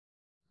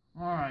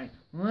Alright,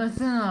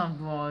 listen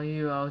up all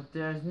you out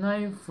there. It's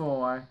night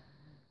 4.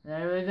 Now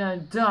we're gonna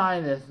die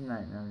this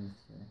night. No, I'm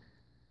just kidding.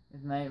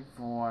 It's night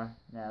 4.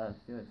 Now let's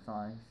see what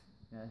Sonic's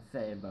gonna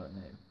say about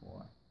night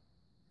 4.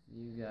 See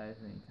you guys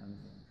when he comes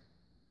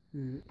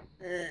in.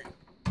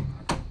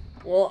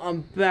 Well,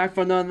 I'm back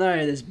for another night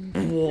of this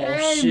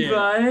bullshit. Hey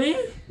buddy!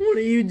 What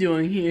are you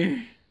doing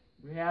here?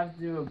 We have to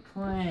do a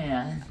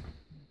plan.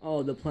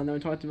 Oh, the plan that we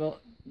talked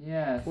about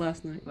Yes.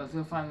 last night. Let's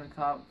go find the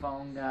cop,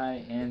 phone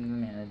guy, and the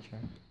manager.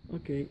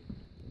 Okay.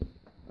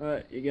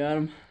 Alright, you got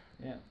him?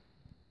 Yeah.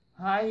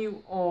 Hi,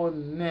 you old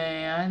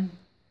man.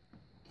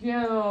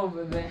 Get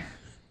over there.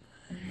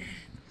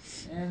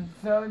 And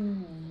so do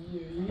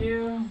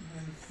you, and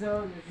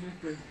so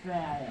does Mr.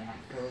 Fat Ass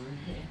over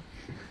here.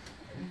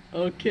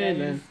 Okay Yeah, you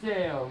then.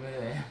 stay over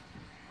there.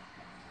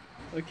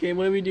 Okay,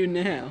 what do we do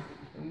now?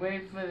 And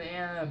wait for the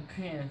animal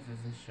penises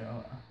to show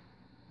up.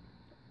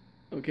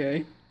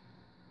 Okay.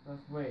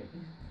 Let's wait.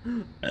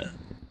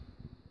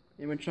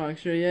 Animatronics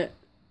here yet?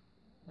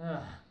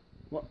 Ugh.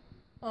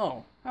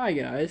 Oh, hi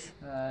guys.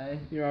 Hi.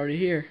 You're already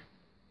here.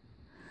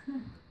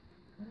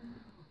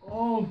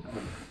 Oh.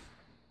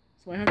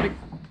 So I have to...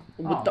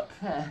 What the...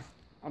 Pest.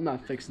 I'm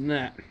not fixing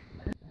that.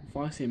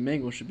 Foxy and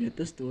Mangle should be at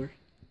this door.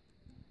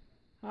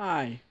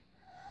 Hi.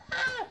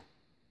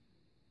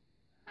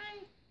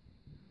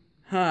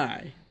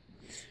 Hi.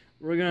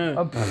 We're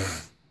gonna...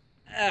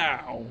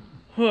 Ow.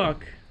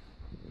 Hook.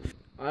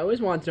 I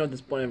always wanted to know if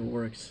this button ever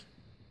works.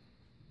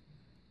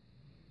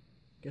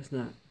 Guess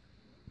not.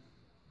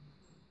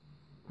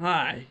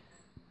 Hi.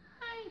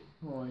 Hi.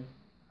 Boy.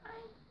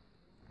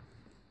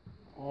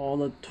 All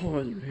the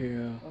toys are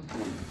here.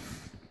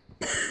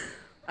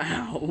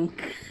 Ow.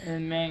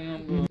 And Mango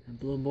Blue.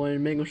 Blue Boy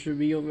and Mangle should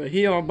be over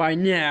here by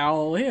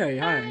now. Hey,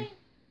 hi.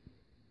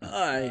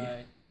 Hi.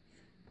 Hi.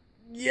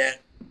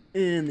 Get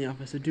in the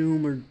Office of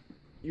Doom or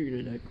you're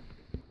gonna die.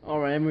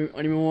 Alright,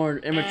 any more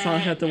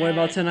animatronics have to worry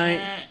about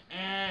tonight?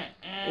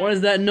 What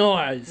is that The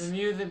noise?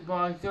 music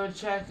box, go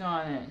check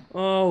on it.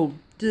 Oh,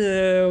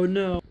 dude,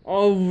 no.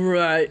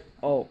 Alright.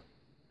 Oh,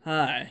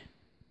 hi.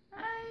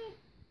 Hi.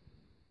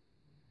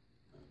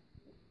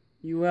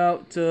 You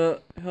out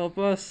to help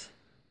us?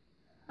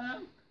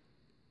 Um,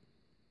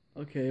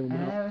 Okay, I well,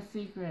 have a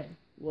secret.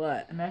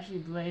 what? I'm actually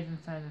Blaze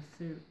inside the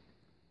suit.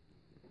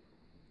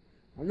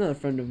 Another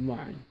friend of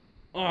mine.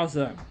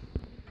 Awesome.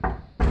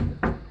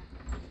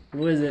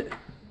 What is it?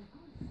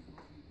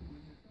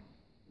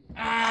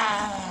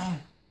 Ah!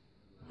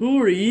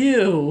 Who are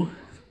you?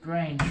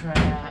 Brain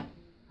trap.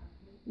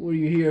 What are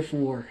you here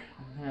for?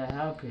 I'm gonna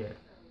help you.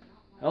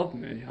 Help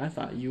me. I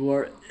thought you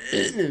were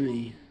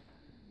enemy.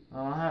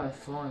 Well, I have a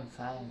soul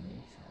inside of me,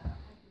 so.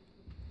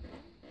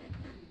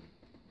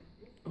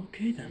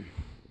 Okay then.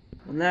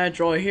 Well, now that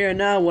you're all here,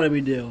 now what do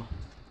we do?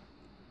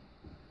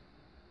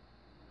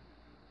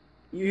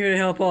 You here to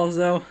help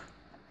also?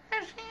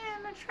 Actually,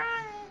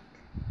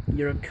 animatronic.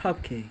 You're a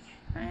cupcake.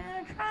 I'm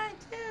animatronic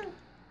too.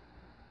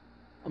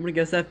 I'm gonna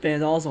guess that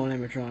fan's also an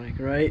animatronic,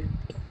 right?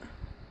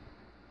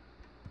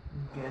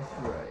 Guess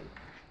right.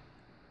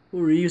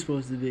 Who are you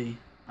supposed to be?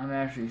 I'm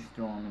actually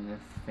Storm in this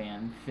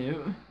fan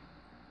suit.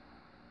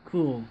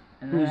 Cool.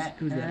 And Who's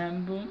and that?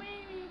 I'm Boomini.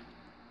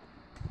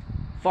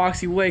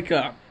 Foxy, wake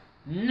up.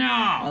 Are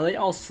No! they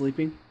all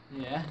sleeping?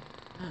 Yeah.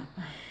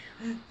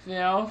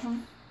 So,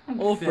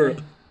 Oh, for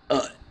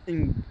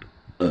in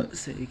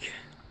sake.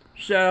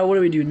 Shadow, what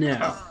do we do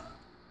now?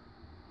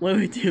 What do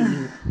we do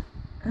now?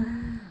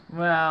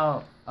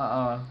 Well,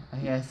 I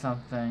hear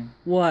something.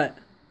 What?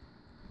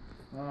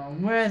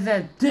 Where's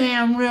that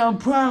damn real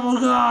purple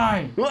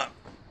guy? What?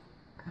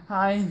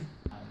 Hi.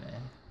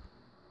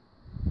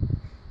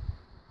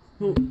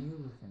 Who, What are you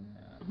looking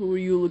at? who are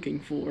you looking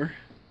for?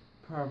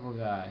 Purple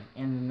guy,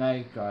 and the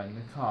night guard, and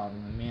the cop,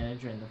 and the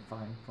manager, and the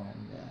fucking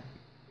phone guy.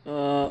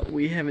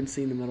 We haven't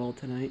seen them at all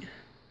tonight.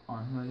 On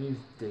one of these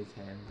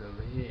dickheads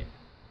over here.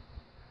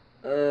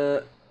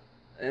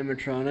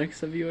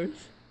 Animatronics of yours?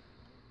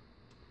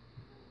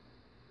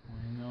 You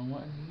know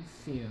what? You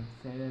see them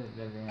say that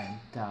they're gonna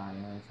die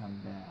when they come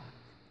back.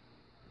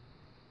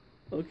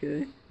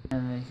 Okay.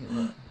 And they can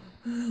look.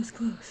 That was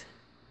close.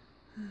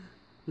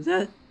 Was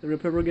that the real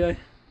purple guy?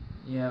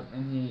 Yep,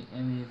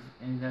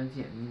 and that's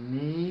it.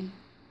 Me,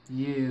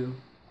 you,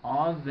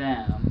 all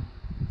them,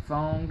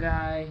 phone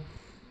guy. Oh,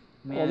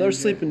 they're manager,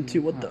 sleeping and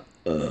too. What cop.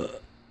 the?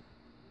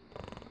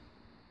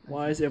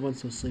 Why is everyone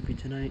so sleepy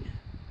tonight?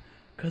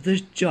 Cause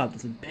this job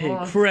doesn't pay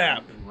Oh,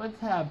 crap. What's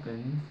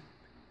happened?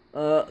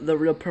 The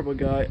real purple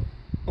guy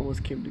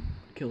almost came to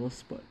kill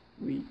us, but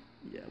we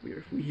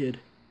hid.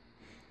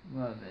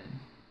 Well then.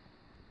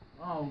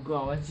 Oh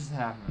god, what just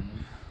happened?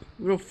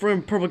 Real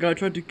friend purple guy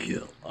tried to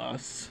kill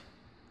us.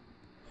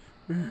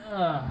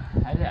 I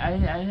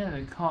didn't have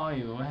to call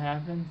you. What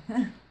happened?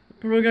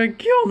 Purple guy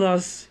killed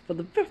us for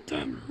the 5th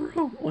time in a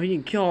row. Well, he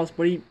didn't kill us,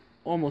 but he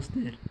almost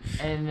did.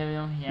 And then we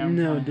don't hear him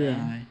No coming in.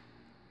 die.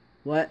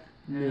 What?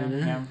 And then we don't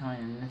hear him coming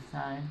in this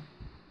time.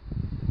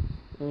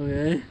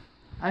 Okay.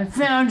 I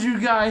found you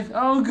guys!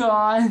 Oh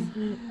god!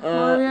 What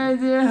are we gonna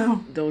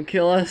do? Don't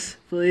kill us,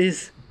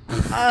 please.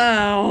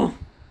 Ow!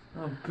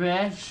 Oh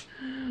bitch.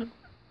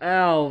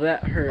 Ow,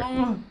 that hurt.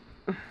 Oh,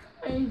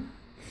 hey,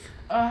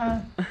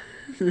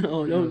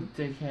 No, you don't.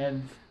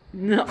 dickhead.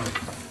 No.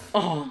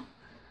 Oh.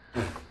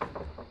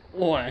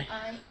 Boy.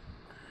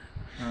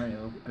 Alright,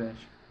 little bitch.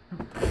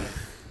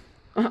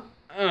 Oh.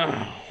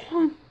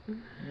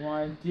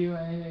 Wanna do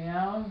anything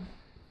else?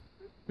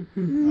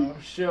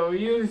 I'll show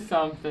you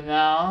something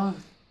else.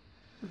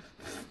 Okay,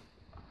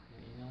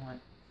 you know what?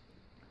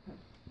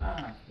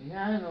 You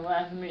haven't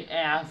left me,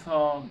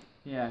 asshole.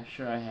 Yeah,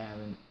 sure I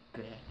haven't,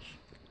 bitch.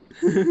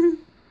 You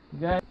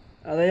got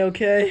Are they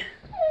okay?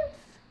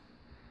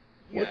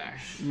 What?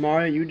 Yes.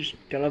 Mario, you just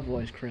got a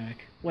voice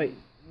crack. Wait.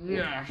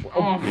 Yes.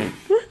 Oh.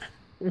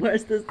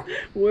 Where's the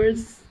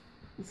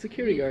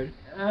security guard?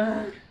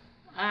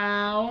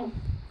 Ow.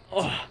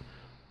 Oh.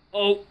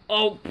 Oh.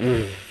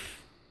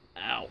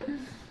 Ow.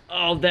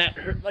 Oh, that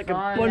hurt like a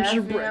bunch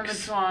of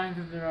bricks.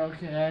 If they're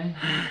okay.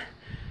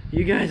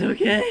 You guys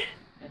okay?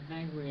 I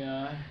think we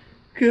are.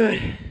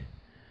 Good.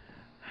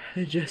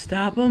 Did you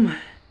stop him?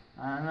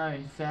 I don't know,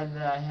 he said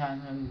that I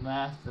hadn't heard the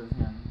last of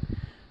him.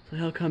 So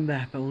he'll come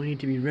back, but we need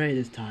to be ready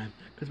this time.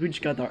 Because we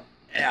just got our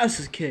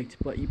asses kicked,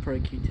 but you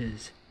probably kicked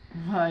his.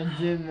 I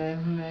did this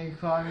and they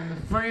caught me in the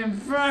friggin'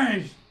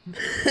 face!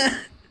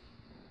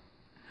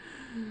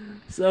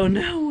 So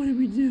now what do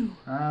we do?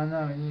 I don't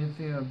know, we need to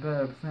figure a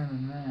better plan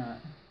than that.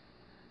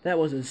 That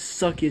was the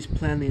suckiest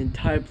plan, the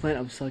entire plan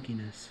of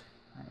suckiness.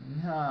 I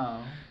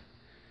know.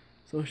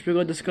 So should we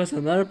go discuss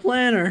another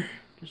plan, or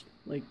just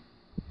like,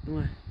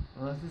 what?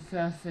 Well, let's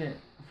discuss it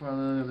for a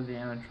little bit with the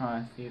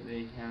animatronics, see if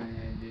they have any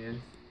ideas.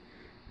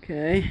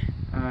 Okay.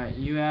 Alright,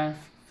 you ask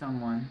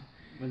someone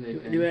what they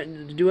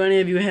think. Do any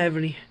of you have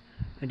any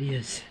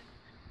ideas?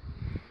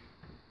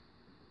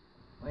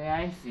 The way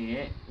I see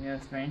it, you have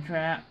a spring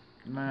trap,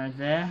 right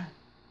there.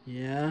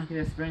 Yeah. You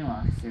have a spring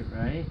lock suit,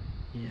 right?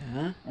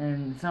 Yeah.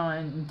 And someone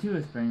into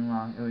a spring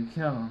lock, it would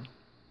kill them.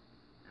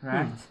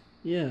 Correct?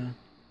 Yeah.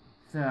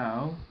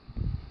 So,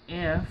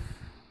 if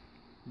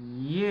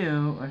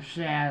you or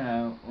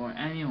Shadow or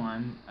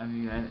anyone of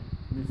you guys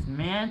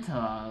dismantle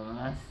all of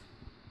us,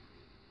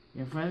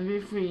 you're going to be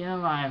free and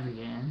alive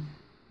again.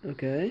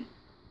 Okay.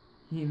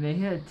 They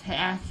could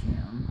attack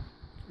him.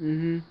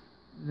 Mm-hmm.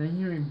 Then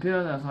you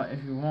rebuild us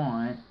if you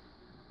want.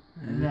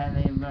 And then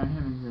they burn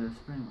him into the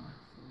spring lock.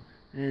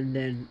 And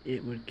then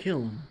it would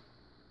kill him.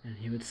 And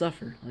he would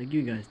suffer, like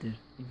you guys did.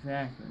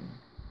 Exactly.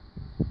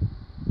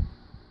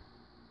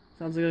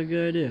 Sounds like a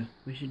good idea.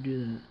 We should do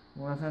that.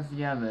 What's us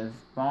the others?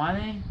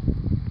 Bonnie?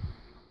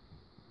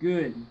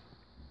 Good.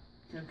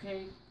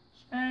 Okay?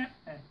 Sure.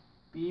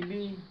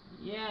 BB?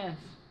 Yes.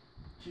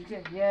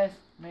 Chicken? Yes.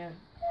 Man?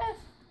 Yes.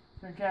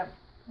 Springtrap?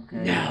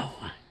 Okay. No.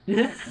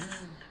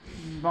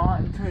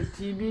 Bonnie?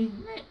 TB?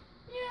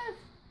 Yes.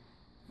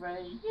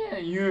 Freddy? Yeah.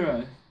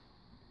 Yes.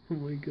 Oh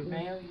my god.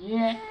 Mail?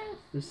 Yes.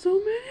 There's so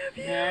many of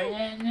you.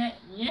 Marianne?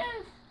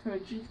 Yes. Toy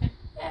Chicken?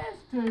 Yes.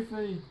 Toy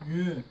Freddy?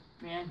 Yeah.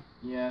 Man?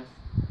 Yes.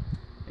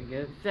 I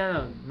get it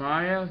settled.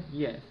 Mario?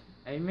 Yes.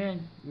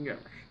 Amen? Yes.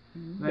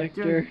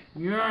 Vector?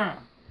 Yeah.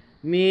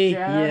 Me?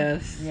 Shadow?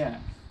 Yes. Yes.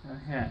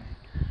 Okay.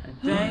 I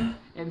think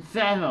it's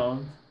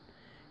settled.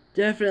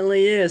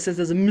 Definitely is, since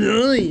there's a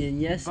million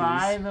yeses.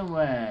 By the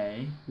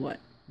way, What?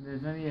 there's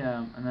gonna be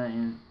another.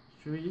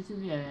 Should we just do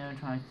the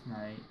animatronics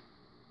tonight?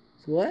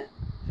 So what?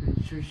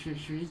 Should we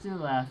just do the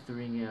last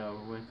three and get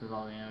over with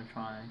all the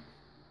animatronics?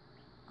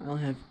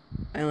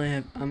 I only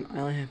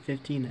have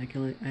 15. I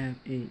have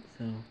 8,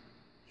 so.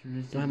 Should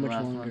we just Don't do have the much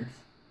last longer. ones?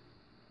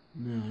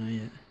 No, not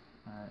yet.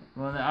 Alright.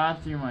 Well, there are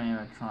 3 more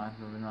animatronics,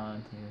 but we're not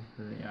gonna take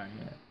who they are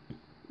yet.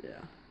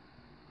 Yeah.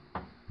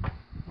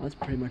 Well, that's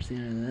pretty much the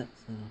end of that,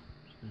 so.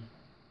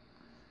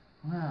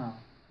 Wow.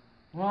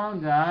 Well,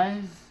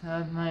 guys,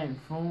 that's night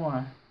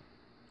 4.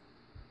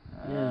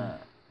 Yeah.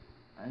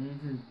 I need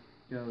to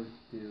go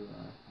do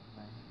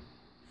something.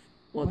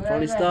 What, Where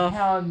funny the stuff?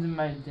 hell did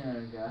my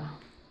dinner go?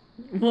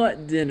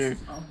 What dinner?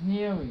 Oh,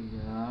 here we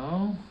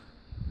go.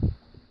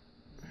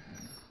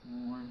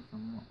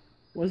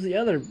 What's the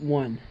other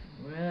one?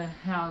 Where the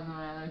hell did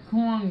my other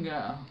corn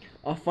go?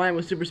 I'll find it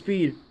with super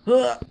speed.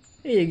 Huh!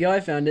 Here you go, I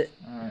found it.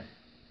 Alright.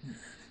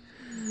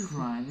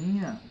 Grind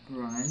it up,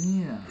 grind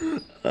it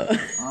up.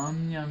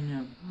 Yum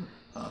yum.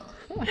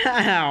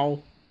 Ow!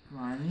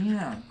 Grind it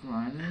up,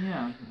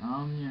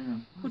 yum.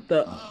 Yum. What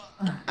the?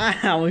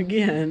 Ow,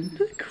 again.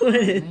 Quit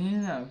it.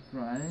 Grind it up,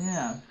 grind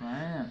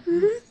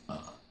it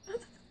up.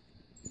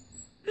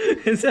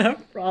 Is that a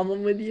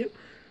problem with you?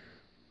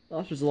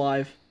 Lobster's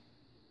alive.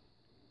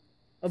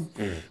 Alright,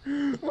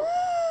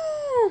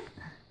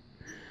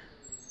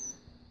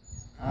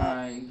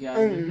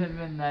 guys, this has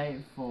been night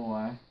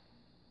 4.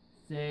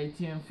 Stay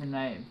tuned for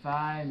night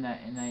 5,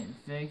 night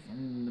 6,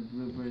 and the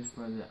bloopers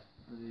for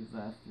these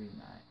last 3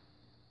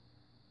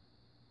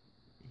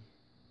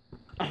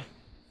 nights.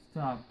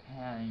 Stop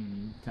patting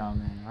me,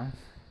 dumbass.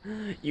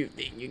 You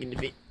think you can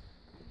defeat?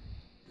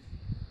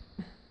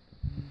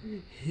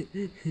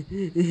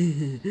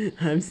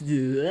 I'm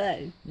still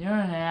alive. You're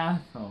an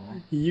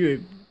asshole. You're a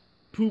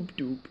poop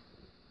doop.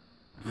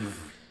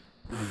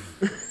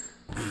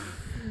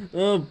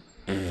 Oh.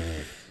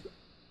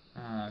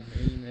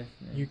 miss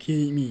me. You can't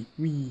eat me.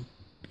 Wee.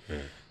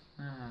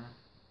 Ah,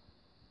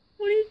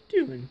 What are you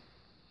doing?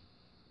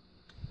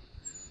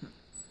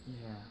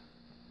 yeah.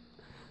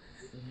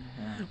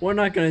 Yeah. We're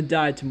not gonna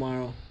die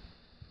tomorrow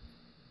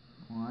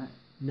What?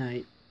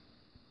 night.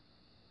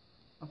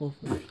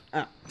 Hopefully.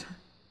 Ah.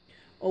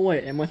 Oh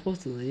wait, am I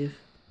supposed to leave?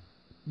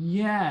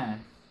 Yes.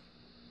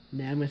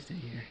 Nah, I'm gonna stay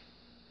here.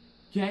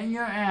 Get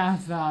your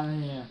ass out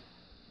of here.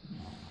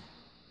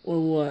 Or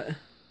what?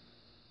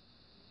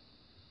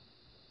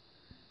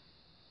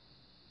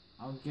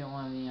 I'll get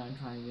one of the I'm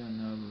trying to get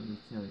Nova to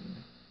kill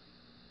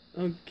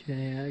you.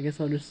 Okay, I guess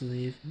I'll just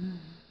leave.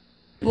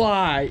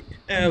 Bye,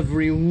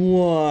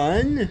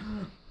 everyone.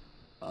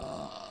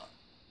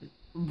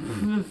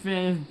 The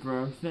fan is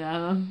broke,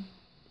 Adam.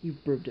 You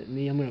burped at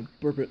me. I'm gonna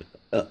burp it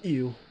at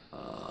you.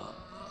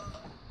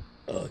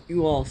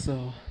 You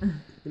also.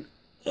 And,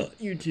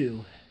 you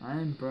too. I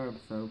didn't burp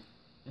soap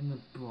in the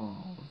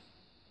balls.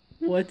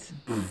 What?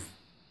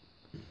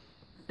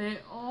 They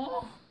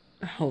all.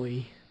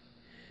 Howie.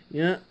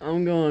 Yeah,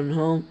 I'm going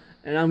home,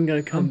 and I'm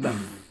gonna come back.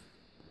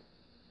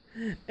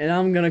 And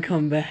I'm gonna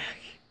come back.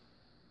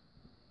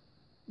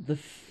 The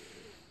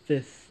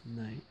 5th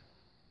night.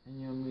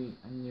 And you'll meet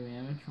a new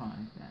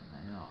animatronic that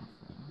night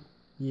also.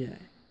 Yeah.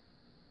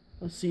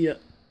 I'll see you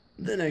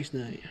the next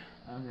night.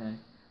 Okay.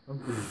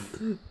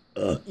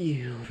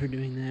 You for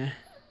doing that.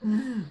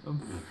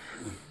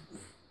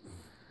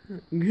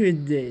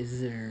 Good day,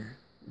 sir.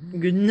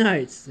 Good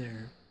night,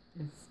 sir.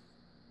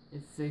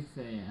 It's 6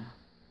 a.m.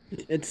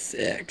 It's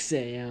 6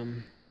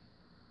 a.m.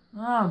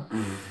 Oh,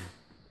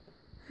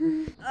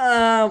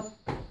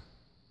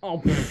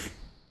 Oh.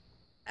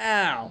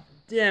 Ow.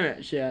 Damn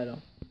it, Shadow.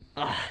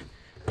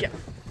 Get.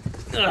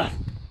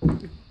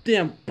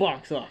 Damn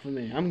box off of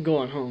me. I'm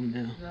going home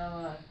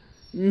now.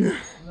 No.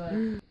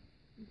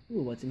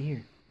 Ooh, what's in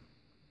here?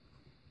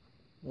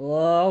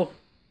 Hello?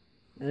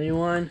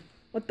 Anyone?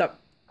 What the?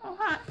 Oh,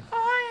 hi.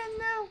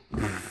 Oh, no.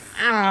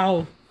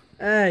 Ow!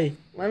 Hey,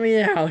 let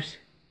me out.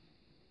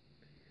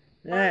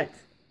 Hey,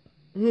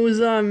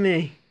 who's on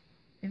me?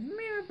 It's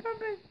me, the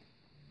puppet.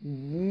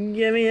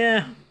 Get me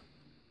out.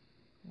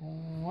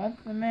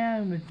 What's the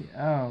matter with you?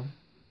 Oh,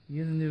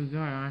 you're the new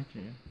guard, aren't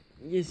you?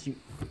 Yes, you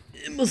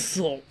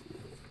imbecile.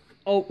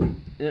 Oh,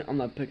 yeah, I'm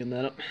not picking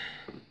that up.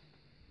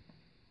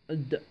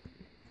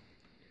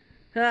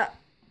 Ha!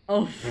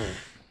 Oh.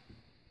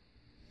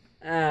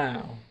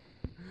 Ow.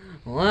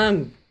 Well,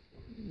 I'm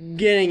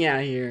getting out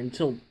of here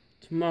until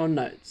tomorrow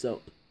night,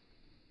 so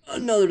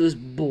another of this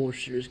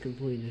bullshit is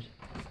completed.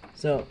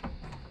 So,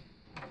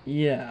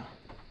 yeah.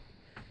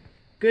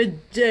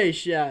 Good day,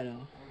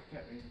 Shadow.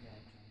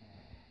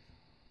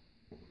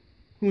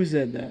 Who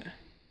said that?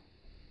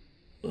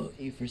 Oh,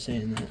 you for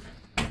saying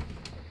that.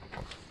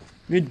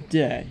 Good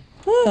day.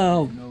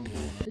 Oh. No.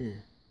 Yeah.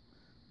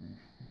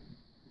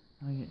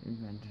 I'll get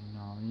revenge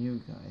on all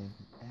you guys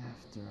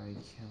after I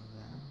kill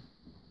them.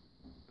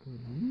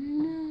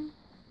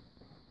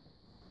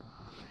 Bye.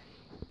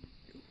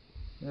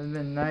 This has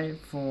been night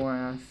 4,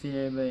 and I'll see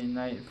everybody in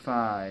night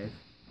 5.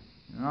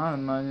 And all the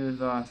money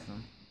was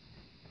awesome.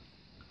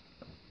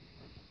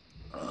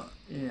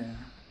 Yeah.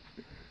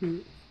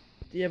 Do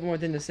you have one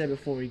thing to say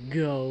before we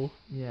go?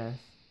 Yes.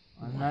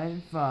 On night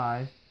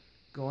 5,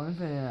 go on and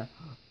say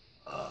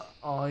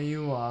all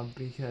you want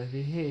because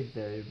he hates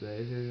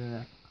everybody. So you're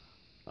gonna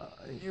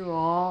you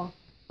all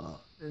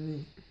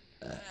and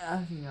he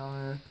asking I'm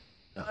gonna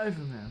die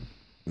from him.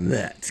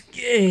 That's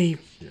game.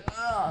 Shut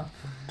up.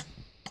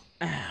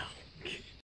 Ow.